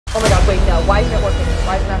Oh my god, wait, no. Why isn't it working?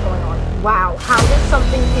 Why isn't that going on? Wow, how does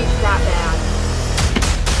something taste that bad?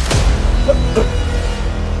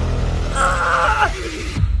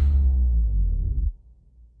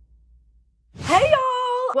 Hey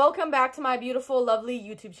y'all! Welcome back to my beautiful, lovely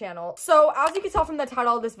YouTube channel. So, as you can tell from the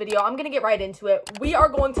title of this video, I'm gonna get right into it. We are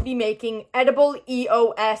going to be making edible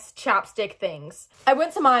EOS chapstick things. I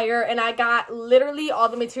went to Meijer and I got literally all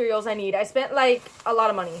the materials I need. I spent like a lot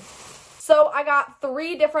of money. So I got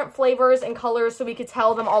 3 different flavors and colors so we could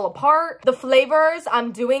tell them all apart. The flavors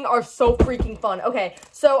I'm doing are so freaking fun. Okay,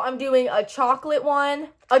 so I'm doing a chocolate one,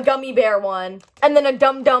 a gummy bear one, and then a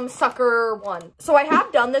dum dum sucker one. So I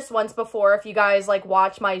have done this once before. If you guys like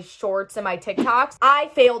watch my shorts and my TikToks, I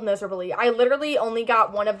failed miserably. I literally only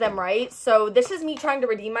got one of them right. So this is me trying to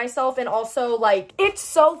redeem myself, and also like it's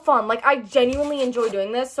so fun. Like I genuinely enjoy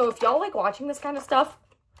doing this. So if y'all like watching this kind of stuff,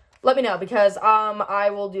 let me know, because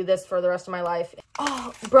I will do this for the rest of my life.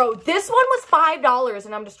 Oh, bro, this one was $5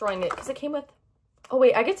 and I'm destroying it because it came with... Oh,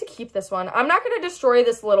 wait, I get to keep this one. I'm not going to destroy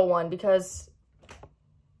this little one because...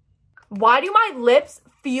 Why do my lips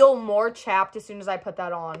feel more chapped as soon as I put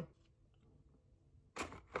that on?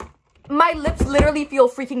 My lips literally feel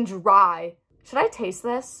freaking dry. Should I taste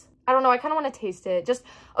this? I don't know. I kind of want to taste it.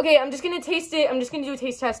 Okay, I'm just going to taste it. I'm just going to do a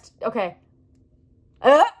taste test. Okay.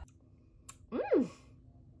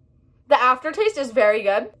 The aftertaste is very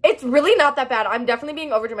good. It's really not that bad. I'm definitely being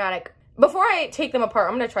overdramatic. Before I take them apart,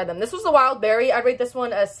 I'm going to try them. This was the wild berry. I'd rate this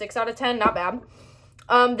one a 6 out of 10. Not bad.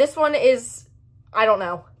 This one is, I don't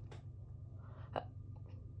know.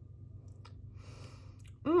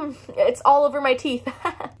 It's all over my teeth.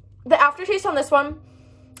 The aftertaste on this one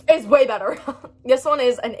is way better. This one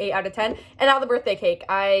is an 8 out of 10. And now the birthday cake.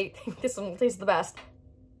 I think this one tastes the best.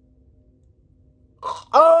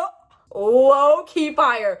 Oh! Low-key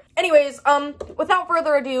fire. Anyways, without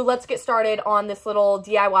further ado, let's get started on this little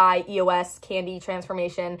DIY EOS candy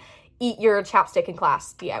transformation. Eat your chapstick in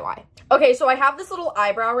class DIY. Okay, so I have this little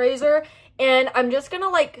eyebrow razor, and I'm just gonna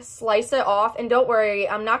like slice it off. And don't worry,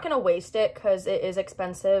 I'm not gonna waste it because it is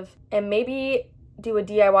expensive. And maybe do a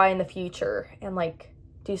DIY in the future and like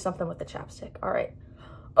do something with the chapstick. All right.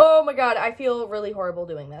 Oh my god, I feel really horrible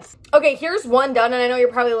doing this. Okay, here's one done, and I know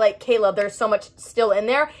you're probably like, Caleb, there's so much still in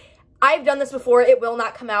there. I've done this before. It will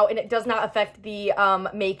not come out, and it does not affect the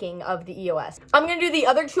making of the EOS. I'm going to do the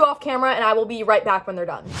other 2 off camera, and I will be right back when they're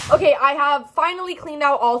done. Okay, I have finally cleaned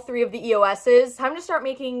out all 3 of the EOSs. Time to start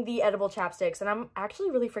making the edible chapsticks, and I'm actually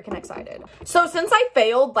really freaking excited. So since I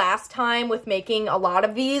failed last time with making a lot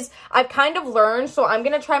of these, I've kind of learned, so I'm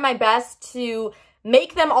going to try my best to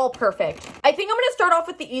make them all perfect. I think I'm going to start off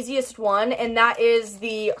with the easiest one, and that is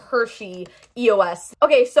the Hershey EOS.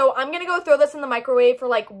 Okay, so I'm going to go throw this in the microwave for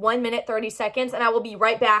like 1 minute, 30 seconds, and I will be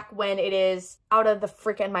right back when it is out of the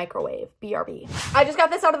freaking microwave. BRB. I just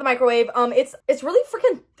got this out of the microwave. It's really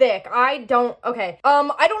freaking thick. I don't know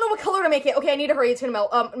what color to make it. Okay, I need to hurry. It's gonna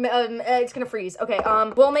melt. It's gonna freeze. Okay,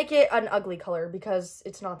 we'll make it an ugly color because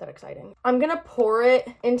it's not that exciting. I'm gonna pour it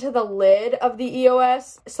into the lid of the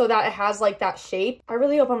EOS so that it has like that shape. I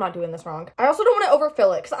really hope I'm not doing this wrong. I also don't want to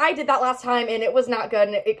overfill it because I did that last time and it was not good,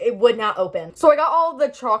 and it would not open. So I got all the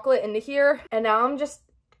chocolate into here, and now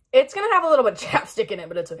it's gonna have a little bit of chapstick in it,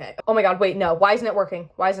 but it's okay. Oh my god, wait, no. Why isn't it working?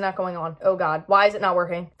 Why is it not going on? Oh god, why is it not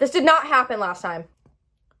working? This did not happen last time.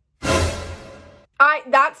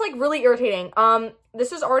 That's like really irritating.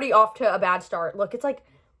 This is already off to a bad start. Look, it's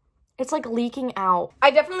like leaking out.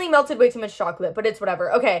 I definitely melted way too much chocolate, but it's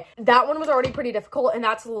whatever. Okay, that one was already pretty difficult, and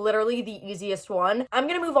that's literally the easiest one. I'm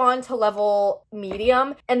gonna move on to level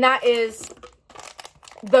medium, and that is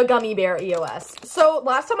the gummy bear EOS. So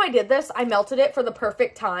last time I did this, I melted it for the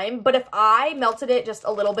perfect time, but if I melted it just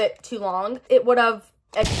a little bit too long, it would have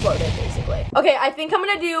exploded basically. Okay, I think I'm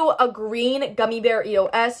gonna do a green gummy bear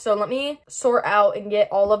EOS. So let me sort out and get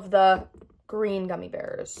all of the green gummy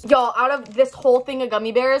bears. Y'all, out of this whole thing of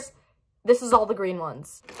gummy bears, this is all the green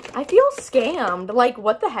ones. I feel scammed. Like,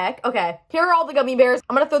 what the heck? Okay, here are all the gummy bears.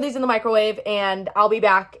 I'm gonna throw these in the microwave, and I'll be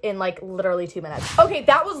back in, like, literally 2 minutes. Okay,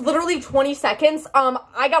 that was literally 20 seconds.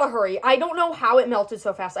 I gotta hurry. I don't know how it melted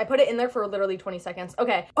so fast. I put it in there for literally 20 seconds.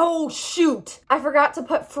 Okay. Oh, shoot. I forgot to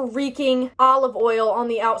put freaking olive oil on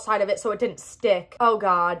the outside of it so it didn't stick. Oh,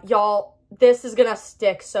 God. Y'all, this is gonna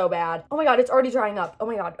stick so bad. Oh my god, it's already drying up. Oh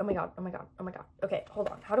my god, oh my god, oh my god, oh my god. Okay, hold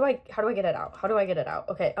on. How do I get it out? How do I get it out?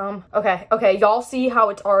 Okay, okay, y'all see how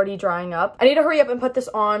it's already drying up? I need to hurry up and put this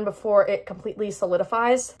on before it completely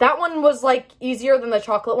solidifies. That one was like easier than the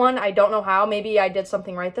chocolate one. I don't know how. Maybe I did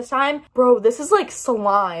something right this time. Bro, this is like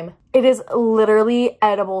slime. It is literally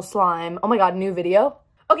edible slime. Oh my god, new video.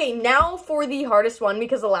 Okay, now for the hardest one,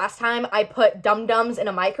 because the last time I put Dum-Dums in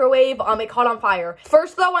a microwave, it caught on fire.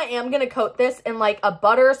 First, though, I am gonna coat this in, like, a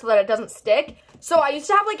butter so that it doesn't stick. So I used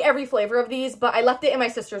to have, like, every flavor of these, but I left it in my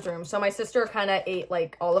sister's room. So my sister kind of ate,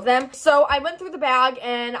 like, all of them. So I went through the bag,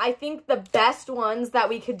 and I think the best ones that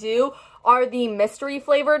we could do are the mystery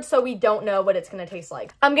flavored, so we don't know what it's gonna taste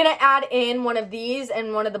like. I'm gonna add in one of these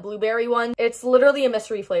and one of the blueberry ones. It's literally a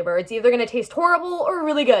mystery flavor. It's either gonna taste horrible or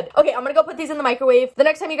really good. Okay, I'm gonna go put these in the microwave. The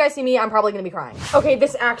next time you guys see me, I'm probably gonna be crying. Okay,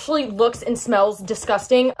 this actually looks and smells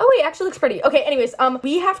disgusting. Oh wait, actually looks pretty. Okay, anyways,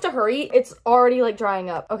 we have to hurry. It's already like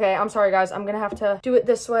drying up. Okay, I'm sorry guys. I'm gonna have to do it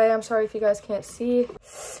this way. I'm sorry if you guys can't see.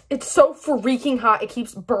 It's so freaking hot. It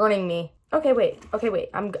keeps burning me. Okay, wait. Okay, wait.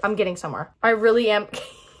 I'm getting somewhere. I really am.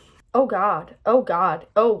 Oh god. Oh god.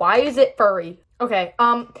 Oh, why is it furry? Okay,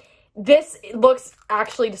 this looks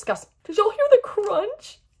actually disgusting. Did y'all hear the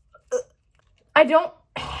crunch? I don't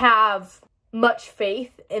have much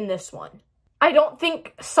faith in this one. I don't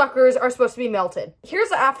think suckers are supposed to be melted. Here's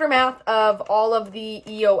the aftermath of all of the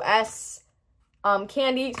EOS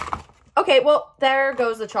candies. Okay, well, there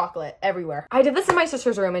goes the chocolate everywhere. I did this in my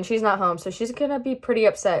sister's room, and she's not home, so she's gonna be pretty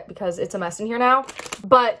upset because it's a mess in here now.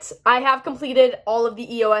 But I have completed all of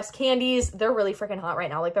the EOS candies. They're really freaking hot right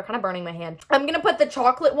now. Like, they're kind of burning my hand. I'm gonna put the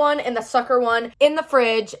chocolate one and the sucker one in the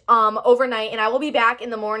fridge overnight, and I will be back in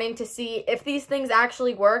the morning to see if these things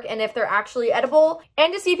actually work and if they're actually edible,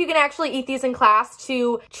 and to see if you can actually eat these in class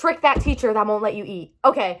to trick that teacher that won't let you eat.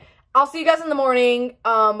 Okay. I'll see you guys in the morning.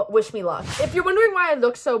 Wish me luck. If you're wondering why I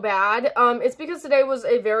look so bad, it's because today was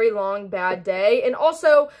a very long, bad day. And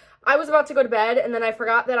also, I was about to go to bed, and then I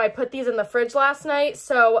forgot that I put these in the fridge last night.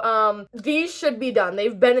 So, these should be done.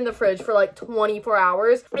 They've been in the fridge for like 24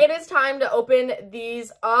 hours. It is time to open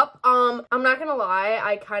these up. I'm not gonna lie,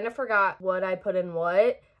 I kind of forgot what I put in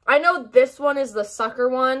what. I know this one is the sucker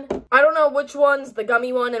one. I don't know which one's the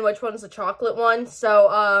gummy one and which one's the chocolate one. So,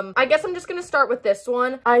 I guess I'm just gonna start with this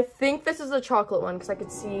one. I think this is the chocolate one because I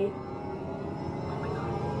could see. Oh my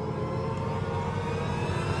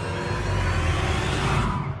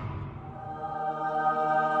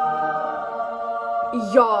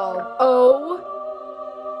god. Y'all, oh,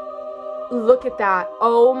 look at that.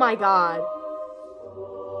 Oh my god.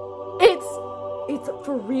 It's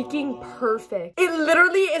freaking perfect. It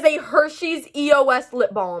literally is a Hershey's EOS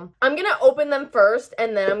lip balm. I'm gonna open them first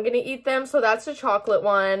and then I'm gonna eat them. So that's the chocolate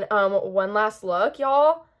one. One last look,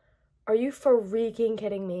 y'all. Are you freaking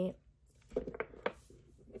kidding me?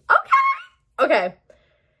 Okay. Okay.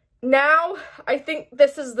 Now, I think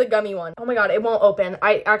this is the gummy one. Oh my god, it won't open.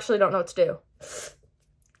 I actually don't know what to do.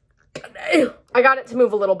 I got it to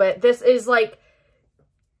move a little bit. This is like,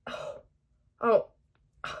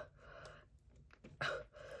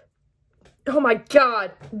 oh my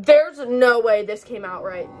god, there's no way this came out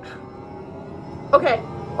right. Okay,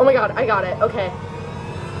 oh my god, I got it, okay.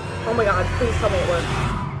 Oh my god, please tell me it worked.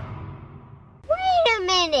 Wait a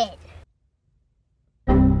minute.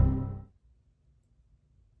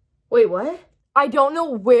 Wait, what? I don't know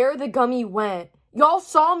where the gummy went. Y'all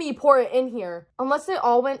saw me pour it in here. Unless it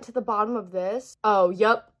all went to the bottom of this. Oh,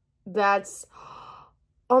 yep, that's...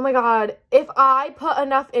 Oh my god, if I put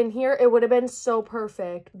enough in here, it would have been so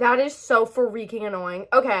perfect. That is so freaking annoying.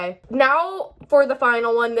 Okay, now for the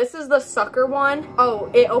final one. This is the sucker one. Oh,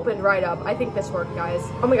 it opened right up. I think this worked, guys.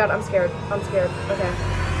 Oh my god, I'm scared. I'm scared. Okay.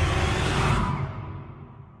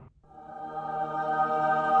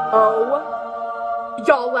 Oh.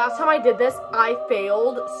 Y'all, last time I did this, I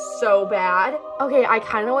failed so bad. Okay, I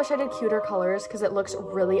kind of wish I did cuter colors because it looks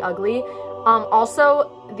really ugly.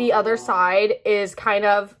 Also, the other side is kind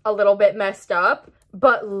of a little bit messed up,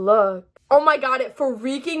 but look. Oh my god, it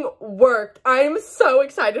freaking worked. I'm so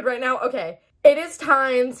excited right now. Okay, it is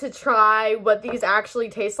time to try what these actually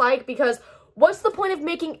taste like because what's the point of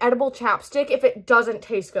making edible chapstick if it doesn't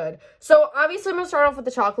taste good? So obviously I'm gonna start off with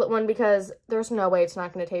the chocolate one because there's no way it's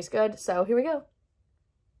not gonna taste good. So here we go.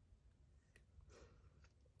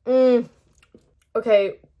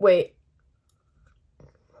 Okay, wait.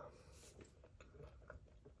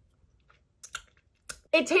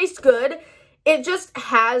 It tastes good. It just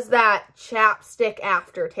has that chapstick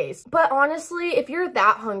aftertaste. But honestly, if you're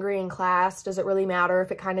that hungry in class, does it really matter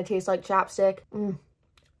if it kind of tastes like chapstick?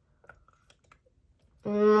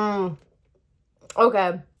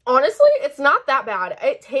 Okay. Honestly, it's not that bad.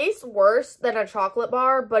 It tastes worse than a chocolate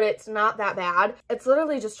bar, but it's not that bad. It's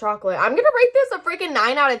literally just chocolate. I'm gonna rate this a freaking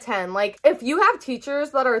 9 out of 10. Like, if you have teachers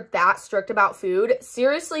that are that strict about food,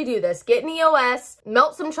 seriously do this. Get an EOS,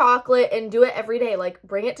 melt some chocolate, and do it every day. Like,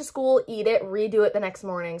 bring it to school, eat it, redo it the next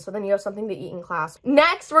morning, so then you have something to eat in class.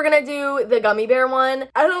 Next, we're gonna do the gummy bear one.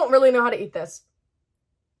 I don't really know how to eat this.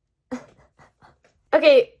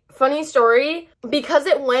 Okay, funny story. Because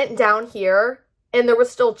it went down here and there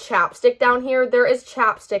was still chapstick down here, there is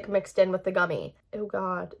chapstick mixed in with the gummy. Oh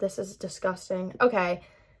God, this is disgusting. Okay,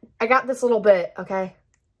 I got this little bit, okay?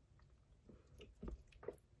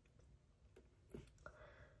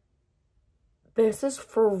 This is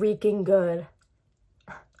freaking good.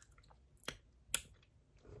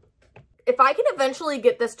 If I can eventually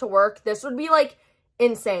get this to work, this would be like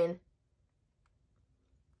insane.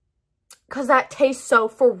 Because that tastes so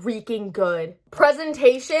freaking good.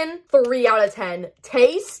 Presentation, 3 out of 10.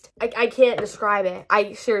 Taste, I can't describe it.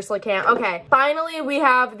 I seriously can't. Okay, finally we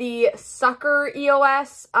have the Sucker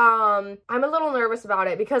EOS. I'm a little nervous about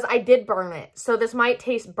it because I did burn it. So this might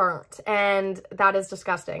taste burnt and that is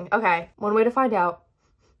disgusting. Okay, one way to find out.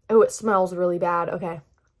 Oh, it smells really bad. Okay.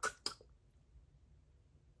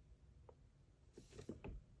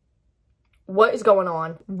 What is going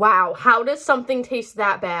on? Wow, how does something taste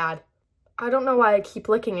that bad? I don't know why I keep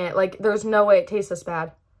licking it. Like, there's no way it tastes this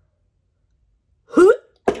bad.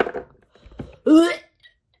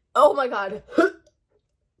 Oh my God.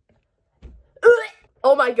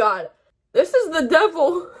 Oh my God. This is the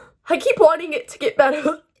devil. I keep wanting it to get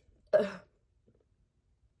better.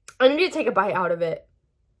 I need to take a bite out of it.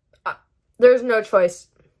 There's no choice.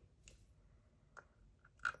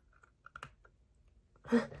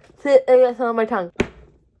 I got some on my tongue.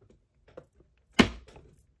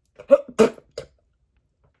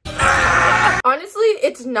 Honestly,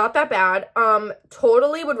 it's not that bad.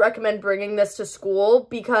 Totally would recommend bringing this to school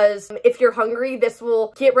because if you're hungry, this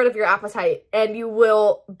will get rid of your appetite and you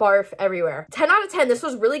will barf everywhere. 10 out of 10. This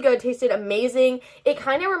was really good. Tasted amazing. It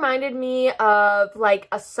kind of reminded me of like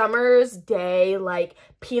a summer's day, like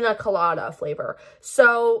pina colada flavor.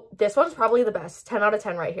 So this one's probably the best. 10 out of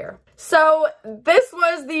 10 right here. So this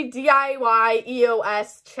was the DIY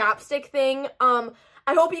EOS chapstick thing.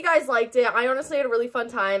 I hope you guys liked it. I honestly had a really fun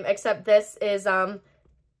time, except this is,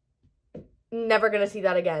 never gonna see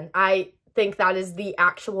that again. I think that is the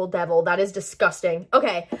actual devil. That is disgusting.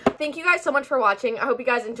 Okay, thank you guys so much for watching. I hope you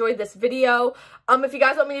guys enjoyed this video. If you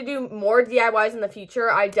guys want me to do more DIYs in the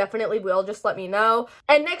future, I definitely will. Just let me know.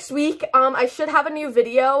 And next week, I should have a new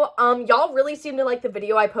video. Y'all really seem to like the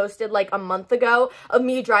video I posted like a month ago of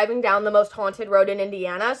me driving down the most haunted road in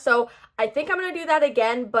Indiana. So I think I'm gonna do that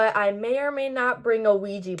again, but I may or may not bring a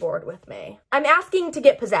Ouija board with me. I'm asking to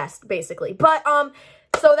get possessed, basically. But,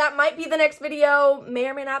 so that might be the next video, may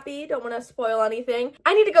or may not be, don't want to spoil anything.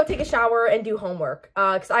 I need to go take a shower and do homework,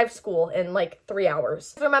 because I have school in like 3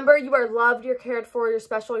 hours. Remember, you are loved, you're cared for, you're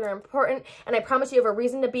special, you're important, and I promise you have a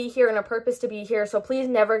reason to be here and a purpose to be here, so please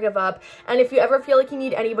never give up. And if you ever feel like you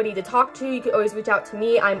need anybody to talk to, you can always reach out to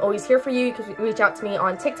me. I'm always here for you. You can reach out to me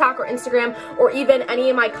on TikTok or Instagram, or even any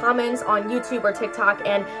of my comments on YouTube or TikTok,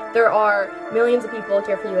 and there are millions of people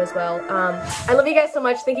here for you as well. I love you guys so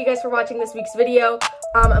much. Thank you guys for watching this week's video.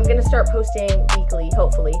 I'm gonna start posting weekly,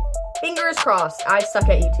 hopefully. Fingers crossed. I suck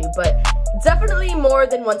at YouTube, but definitely more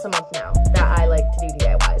than once a month now that I like to do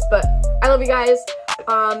DIYs. But I love you guys.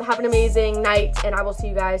 Have an amazing night, and I will see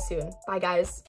you guys soon. Bye, guys.